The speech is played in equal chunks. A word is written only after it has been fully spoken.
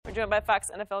We're joined by Fox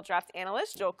NFL draft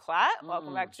analyst Joel Klatt.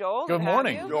 Welcome back, Joel. Good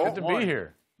morning. Good to be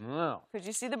here. Could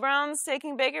you see the Browns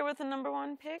taking Baker with the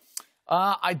 #1 pick?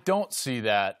 I don't see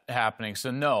that happening. So,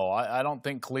 no, I don't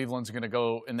think Cleveland's going to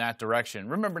go in that direction.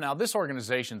 Remember now, this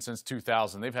organization since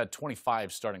 2000, they've had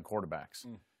 25 starting quarterbacks.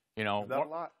 You know, is that a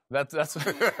lot? That's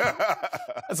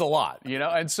that's a lot, you know.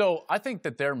 And so I think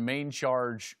that their main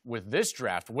charge with this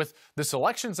draft, with the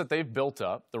selections that they've built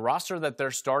up, the roster that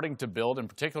they're starting to build, in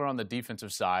particular on the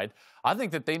defensive side, I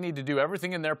think that they need to do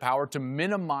everything in their power to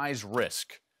minimize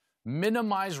risk.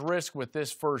 Minimize risk with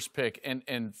this first pick.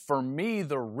 And for me,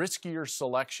 the riskier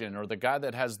selection, or the guy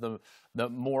that has the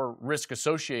more risk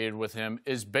associated with him,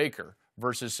 is Baker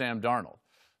versus Sam Darnold.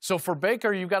 So for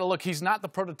Baker, you've got to look, he's not the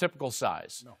prototypical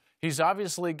size. No. He's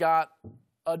obviously got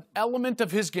an element of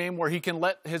his game where he can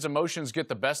let his emotions get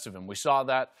the best of him. We saw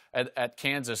that at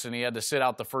Kansas, and he had to sit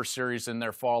out the first series in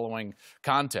their following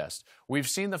contest. We've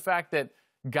seen the fact that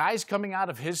guys coming out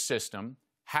of his system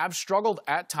have struggled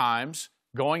at times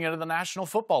going into the National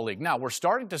Football League. Now, we're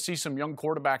starting to see some young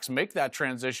quarterbacks make that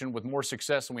transition with more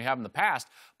success than we have in the past,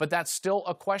 but that's still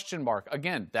a question mark.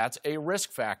 Again, that's a risk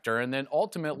factor. And then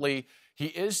ultimately, he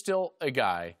is still a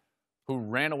guy who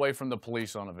ran away from the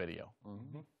police on a video.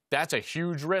 That's a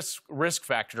huge risk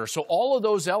factor. So all of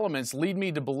those elements lead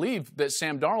me to believe that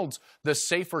Sam Darnold's the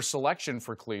safer selection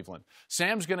for Cleveland.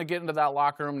 Sam's going to get into that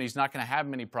locker room, and he's not going to have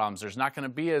many problems. There's not going to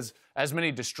be as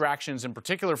many distractions, in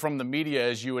particular from the media,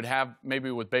 as you would have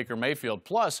maybe with Baker Mayfield.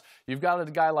 Plus, you've got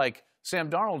a guy like Sam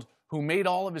Darnold who made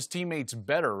all of his teammates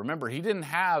better. Remember, he didn't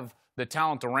have the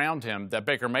talent around him that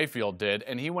Baker Mayfield did,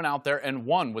 and he went out there and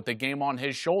won with the game on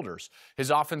his shoulders. His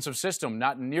offensive system,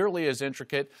 not nearly as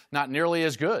intricate, not nearly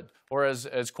as good, or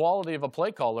as quality of a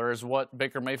play caller as what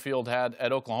Baker Mayfield had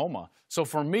at Oklahoma. So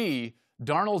for me,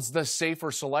 Darnold's the safer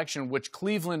selection, which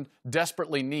Cleveland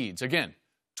desperately needs. Again,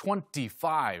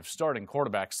 25 starting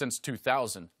quarterbacks since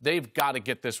 2000. They've got to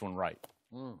get this one right.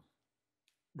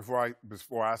 Before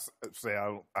I say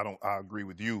I agree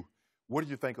with you, what did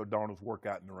you think of Darnold's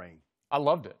workout in the rain? I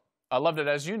loved it. I loved it.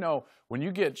 As you know, when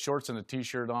you get shorts and a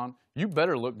T-shirt on, you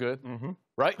better look good,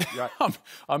 right? Yeah.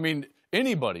 I mean,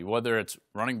 anybody, whether it's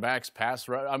running backs,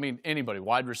 anybody,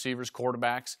 wide receivers,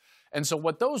 quarterbacks. And so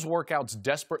what those workouts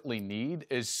desperately need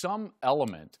is some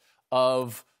element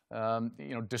of,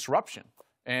 disruption.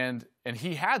 And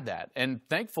he had that. And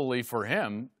thankfully for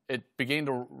him, it began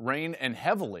to rain, and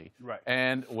heavily. Right.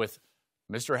 And with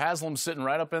Mr. Haslam sitting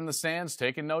right up in the stands,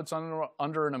 taking notes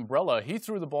under an umbrella, he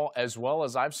threw the ball as well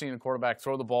as I've seen a quarterback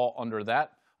throw the ball under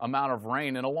that amount of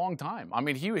rain in a long time. I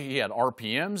mean, he had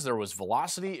RPMs, there was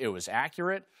velocity, it was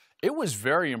accurate. It was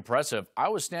very impressive. I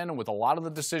was standing with a lot of the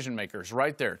decision makers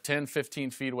right there, 10,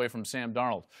 15 feet away from Sam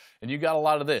Darnold. And you got a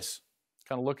lot of this,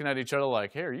 kind of looking at each other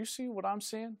like, hey, are you seeing what I'm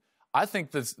seeing? I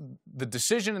think the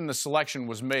decision and the selection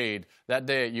was made that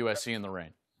day at USC in the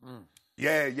rain.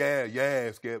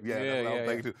 Yeah, Skip.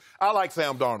 Yeah. I like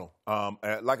Sam Darnold.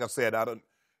 Like I said,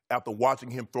 after watching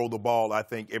him throw the ball, I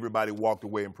think everybody walked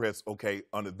away impressed. Okay,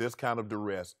 under this kind of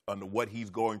duress, under what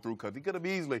he's going through, because he could have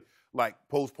easily,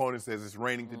 postponed and says it's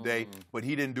raining today, but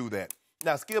he didn't do that.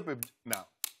 Now, Skip,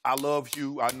 I love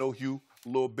Hue. I know Hue a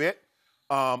little bit.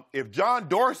 If John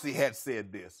Dorsey had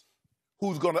said this,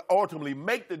 who's going to ultimately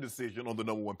make the decision on the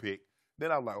 #1 pick,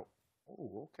 then I'm like,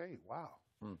 oh, okay, wow.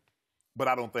 But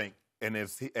I don't think. And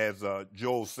as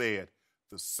Joel said,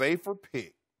 the safer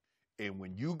pick. And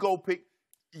when you go pick,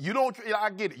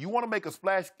 I get it. You want to make a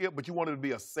splash, Skip, but you want it to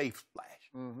be a safe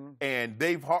splash. And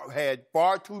they've had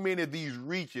far too many of these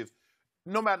reaches,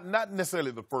 not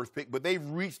necessarily the first pick, but they've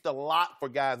reached a lot for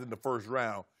guys in the first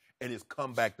round, and it's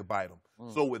come back to bite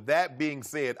them. So with that being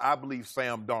said, I believe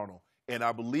Sam Darnold. And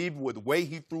I believe with the way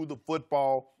he threw the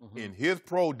football in his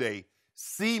pro day,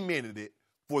 cemented it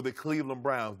for the Cleveland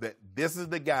Browns, that this is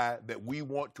the guy that we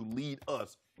want to lead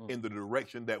us in the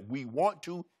direction that we want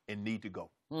to and need to go.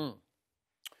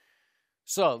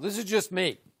 So this is just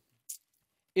me.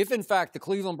 If, in fact, the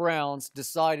Cleveland Browns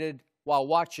decided while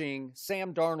watching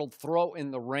Sam Darnold throw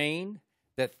in the rain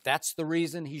that that's the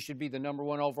reason he should be the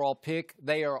 #1 overall pick,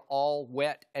 they are all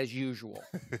wet as usual.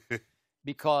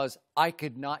 Because I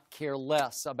could not care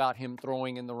less about him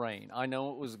throwing in the rain. I know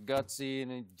it was gutsy,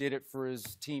 and he did it for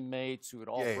his teammates who had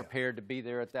all prepared to be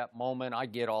there at that moment. I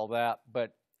get all that,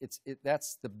 but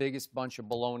that's the biggest bunch of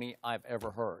baloney I've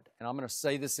ever heard. And I'm going to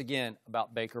say this again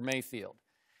about Baker Mayfield.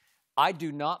 I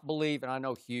do not believe, and I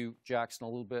know Hue Jackson a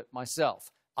little bit myself,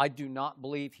 I do not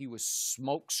believe he was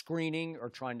smoke screening or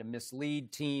trying to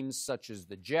mislead teams such as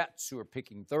the Jets, who are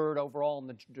picking 3rd overall in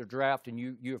the draft, and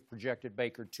you have projected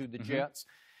Baker to the Jets.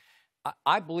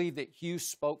 I believe that Hue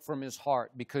spoke from his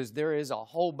heart because there is a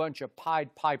whole bunch of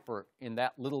Pied Piper in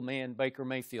that little man, Baker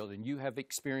Mayfield, and you have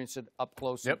experienced it up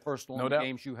close and personal in the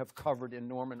games you have covered in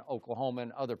Norman, Oklahoma,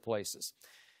 and other places.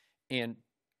 And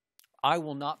I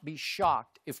will not be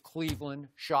shocked if Cleveland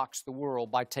shocks the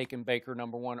world by taking Baker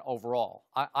 #1 overall.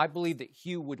 I believe that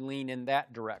Hue would lean in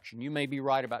that direction. You may be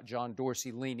right about John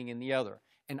Dorsey leaning in the other.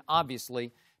 And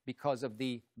obviously, because of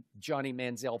the Johnny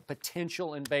Manziel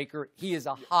potential in Baker, he is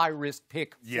a high-risk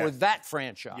pick for that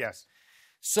franchise. Yes.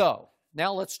 So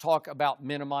now let's talk about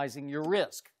minimizing your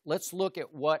risk. Let's look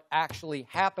at what actually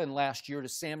happened last year to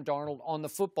Sam Darnold on the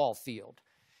football field.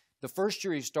 The first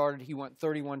year he started, he went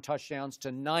 31 touchdowns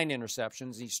to 9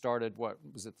 interceptions. He started, what,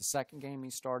 was it the second game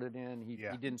he started in? He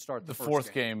didn't start the first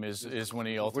fourth game is when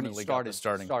he ultimately got the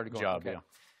starting job. Okay.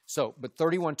 So, but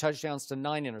 31 touchdowns to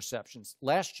 9 interceptions.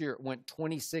 Last year it went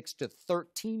 26 to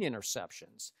 13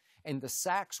 interceptions. And the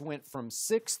sacks went from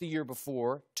 6 the year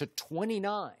before to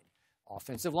 29.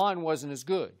 Offensive line wasn't as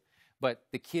good. But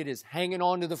the kid is hanging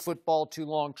on to the football too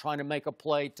long, trying to make a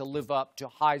play to live up to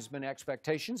Heisman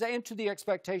expectations and to the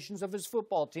expectations of his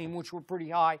football team, which were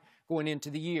pretty high going into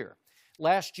the year.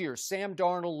 Last year, Sam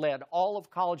Darnold led all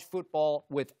of college football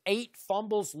with 8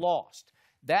 fumbles lost.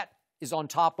 That is on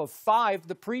top of 5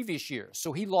 the previous year.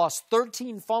 So he lost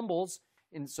 13 fumbles,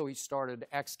 and so he started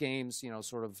X games,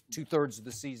 sort of 2/3 of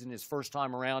the season his first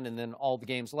time around and then all the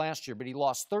games last year. But he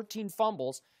lost 13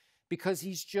 fumbles because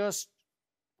he's just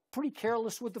pretty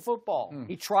careless with the football.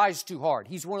 He tries too hard.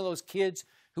 He's one of those kids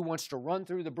who wants to run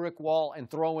through the brick wall and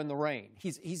throw in the rain.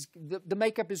 The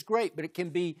makeup is great, but it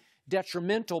can be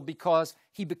detrimental because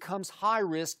he becomes high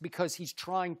risk because he's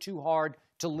trying too hard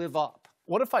to live up.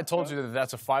 What if I told you that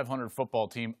that's a 500 football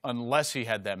team unless he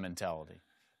had that mentality?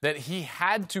 That he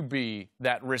had to be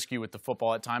that risky with the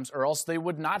football at times or else they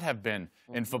would not have been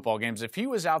in football games. If he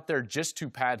was out there just to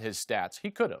pad his stats, he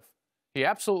could have. He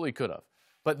absolutely could have.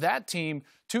 But that team,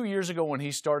 2 years ago when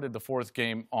he started the fourth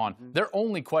game on, their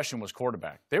only question was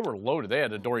quarterback. They were loaded. They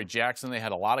had Hue Jackson. They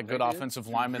had a lot of good offensive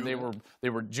linemen. They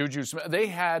were Juju Smith. They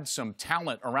had some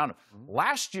talent around them.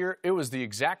 Last year, it was the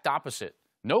exact opposite.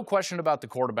 No question about the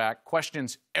quarterback.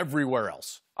 Questions everywhere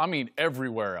else. I mean,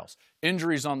 everywhere else.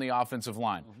 Injuries on the offensive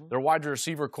line. Their wide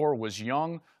receiver core was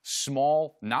young,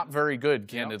 small, not very good,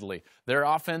 candidly. Their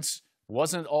offense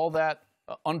wasn't all that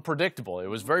unpredictable. It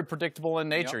was very predictable in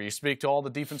nature. You speak to all the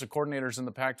defensive coordinators in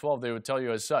the Pac-12, they would tell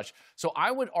you as such. So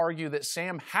I would argue that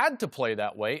Sam had to play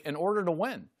that way in order to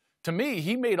win. To me,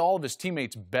 he made all of his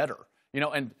teammates better,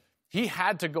 and he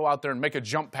had to go out there and make a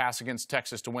jump pass against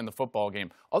Texas to win the football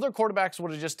game. Other quarterbacks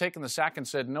would have just taken the sack and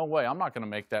said, no way, I'm not going to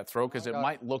make that throw because it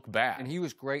might look bad. And he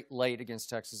was great late against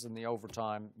Texas in the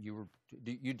overtime. You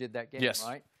did that game,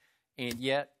 right? And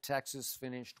yet, Texas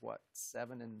finished,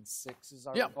 7-6, as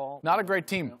I recall? Not a great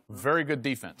team. Very good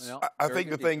defense. I think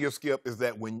the thing is, Skip, is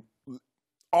that when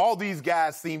all these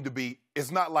guys seem to be,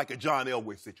 it's not like a John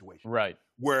Elway situation. Right.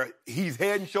 Where he's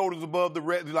head and shoulders above the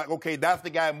rest. He's like, okay, that's the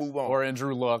guy, move on. Or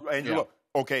Andrew Luck. Luck.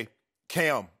 Okay,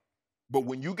 Cam. But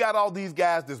when you got all these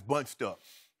guys that's bunched up,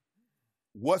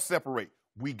 what separates?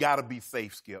 We got to be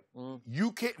safe, Skip.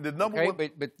 You can't. The number one.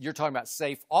 But you're talking about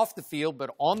safe off the field,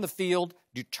 but on the field,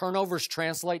 do turnovers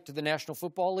translate to the National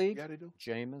Football League? Yeah, they do.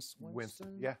 Jameis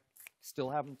Winston. Yeah. Still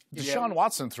haven't. Deshaun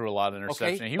Watson threw a lot of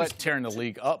interceptions. He was tearing the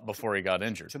league up before he got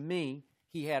injured. To me,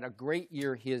 he had a great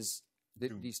year.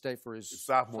 Did he stay for his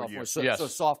sophomore year? So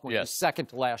sophomore year, second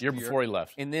to last year. Before he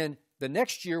left. And then the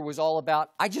next year was all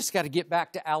about, I just got to get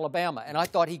back to Alabama. And I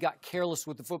thought he got careless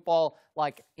with the football,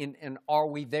 like in are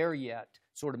we there yet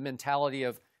sort of mentality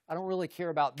of, I don't really care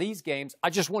about these games. I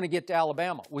just want to get to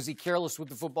Alabama. Was he careless with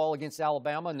the football against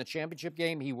Alabama in the championship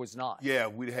game? He was not. Yeah,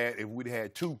 if we'd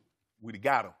had 2, we'd have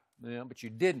got him. Yeah, but you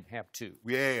didn't have 2.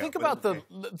 Yeah. Think about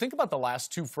the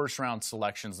last 2 first-round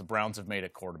selections the Browns have made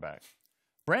at quarterback.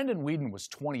 Brandon Weeden was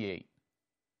 28.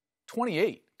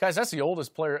 28. Guys, that's the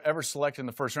oldest player ever selected in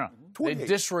the first round. 28. They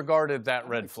disregarded that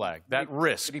red flag, that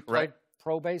risk, right?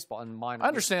 Pro baseball and minor. I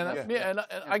understand that. Yeah, and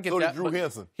I get that. Drew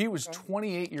Henson. He was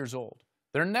 28 years old.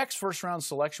 Their next first-round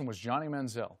selection was Johnny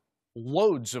Manziel.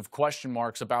 Loads of question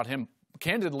marks about him,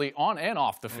 candidly, on and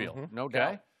off the field. No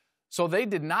doubt. So they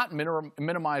did not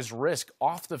minimize risk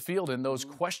off the field in those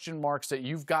question marks that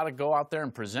you've got to go out there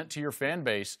and present to your fan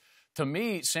base. To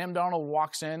me, Sam Darnold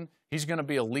walks in. He's going to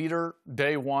be a leader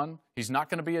day one. He's not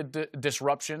going to be a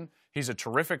disruption. He's a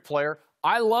terrific player.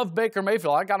 I love Baker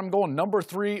Mayfield. I got him going number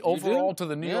 3 overall to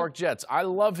the New York Jets. I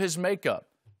love his makeup.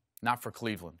 Not for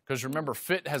Cleveland. Because remember,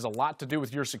 fit has a lot to do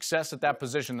with your success at that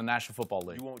position in the National Football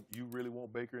League. You really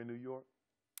want Baker in New York?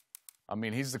 I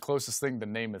mean, he's the closest thing to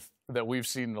Namath that we've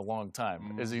seen in a long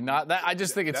time. Is he not? I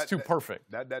just think it's too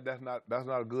perfect. That's not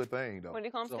a good thing, though. What do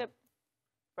you call him, Skip?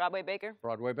 Broadway Baker?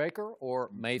 Broadway Baker or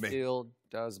Mayfield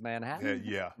does Manhattan?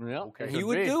 Yeah. Okay. He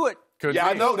would do it.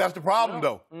 I know. That's the problem,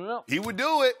 though. No. He would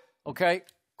do it. Okay.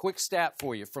 Quick stat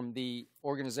for you from the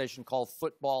organization called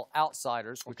Football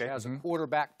Outsiders, which has a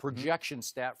quarterback projection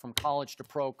stat from college to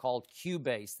pro called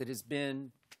Cubase that has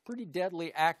been pretty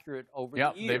deadly accurate over the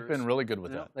years. Yeah, they've been really good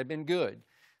with that. They've been good.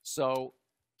 So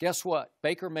guess what?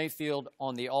 Baker Mayfield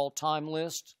on the all-time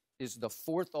list is the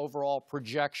 4th overall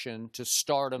projection to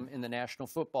stardom in the National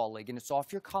Football League. And it's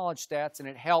off your college stats, and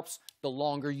it helps the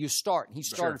longer you start. He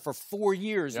started for 4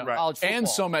 years in college football. And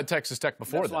some at Texas Tech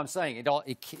before that. That's what I'm saying.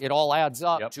 It all adds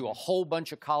up to a whole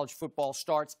bunch of college football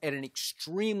starts at an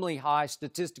extremely high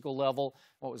statistical level.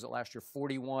 What was it last year?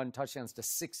 41 touchdowns to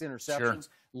 6 interceptions.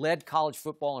 Led college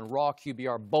football in raw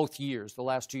QBR both years, the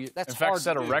last 2 years. That's hard to do.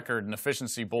 In fact, set a record in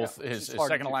efficiency both his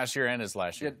second to last year and his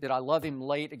last year. Did I love him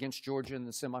late against Georgia in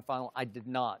the semifinal? I did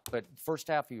not. But first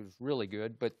half, he was really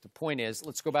good. But the point is,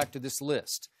 let's go back to this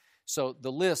list. So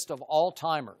the list of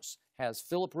all-timers has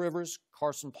Phillip Rivers,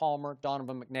 Carson Palmer,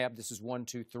 Donovan McNabb. This is 1,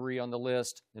 2, 3 on the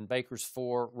list. Then Baker's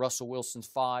 4, Russell Wilson's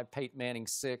 5, Peyton Manning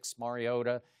 6,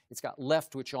 Mariota. It's got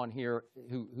Leftwich on here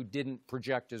who didn't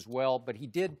project as well, but he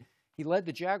did. He led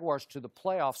the Jaguars to the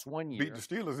playoffs one year. Beat the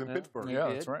Steelers in Pittsburgh. Yeah,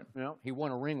 that's right. He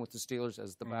won a ring with the Steelers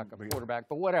as the backup quarterback,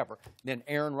 but whatever. Then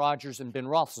Aaron Rodgers and Ben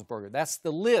Roethlisberger. That's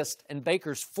the list, and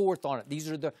Baker's 4th on it. These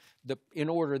are the in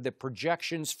order, the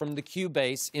projections from the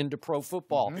Cubase into pro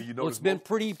football. Well, it's been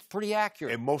pretty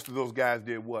accurate. And most of those guys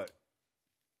did what?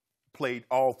 Played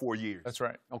all 4 years. That's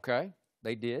right. Okay,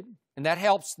 they did. And that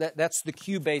helps. That's the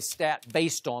Cubase stat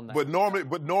based on that. But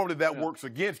normally that works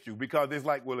against you because it's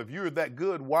like, well, if you're that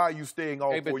good, why are you staying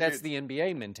all 4 years? But that's the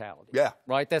NBA mentality. Yeah.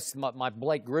 Right? That's my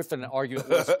Blake Griffin argument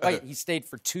was, wait, he stayed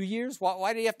for 2 years?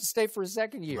 Why did he have to stay for a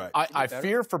second year? Right. I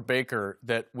fear for Baker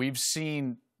that we've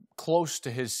seen close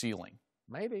to his ceiling.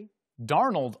 Maybe.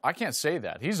 Darnold, I can't say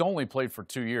that. He's only played for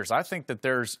 2 years. I think that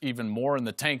there's even more in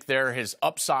the tank there. His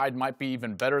upside might be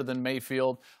even better than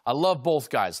Mayfield. I love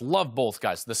both guys. Love both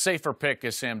guys. The safer pick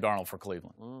is Sam Darnold for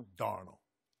Cleveland. Darnold.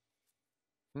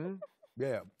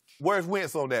 Yeah. Where's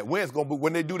Wentz on that? Wentz going to be,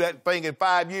 when they do that thing in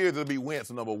 5 years, it'll be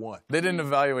Wentz number 1. They didn't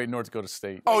evaluate North Dakota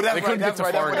State. Oh, that's right. That's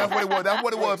what it was. That's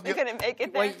what it was. They couldn't make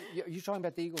it there. Wait, you talking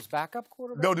about the Eagles' backup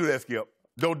quarterback? Don't do that, Skip.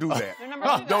 Don't do that.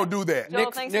 Don't do that.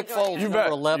 Joel, Nick Foles, You number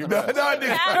bet. 11.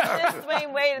 Pass this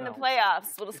Dwayne Wade in the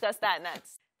playoffs. We'll discuss that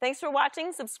next. Thanks for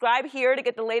watching. Subscribe here to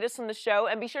get the latest from the show,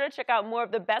 and be sure to check out more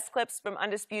of the best clips from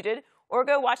Undisputed, or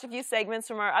go watch a few segments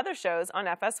from our other shows on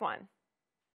FS1.